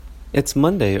It's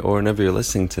Monday, or whenever you're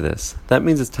listening to this. That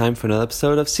means it's time for another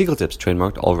episode of Seagull Tips,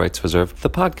 trademarked, all rights reserved, the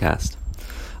podcast.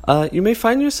 You may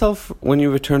find yourself, when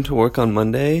you return to work on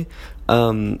Monday,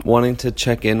 wanting to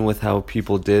check in with how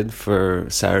people did for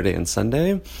Saturday and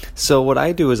Sunday. So what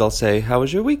I do is I'll say, how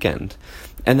was your weekend?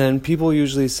 And then people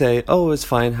usually say, oh, it was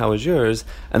fine, how was yours?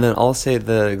 And then I'll say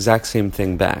the exact same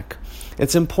thing back.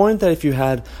 It's important that if you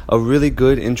had a really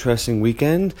good, interesting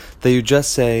weekend, that you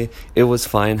just say, it was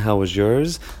fine, how was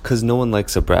yours? Because no one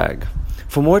likes a brag.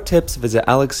 For more tips, visit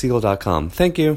alexseagull.com. Thank you.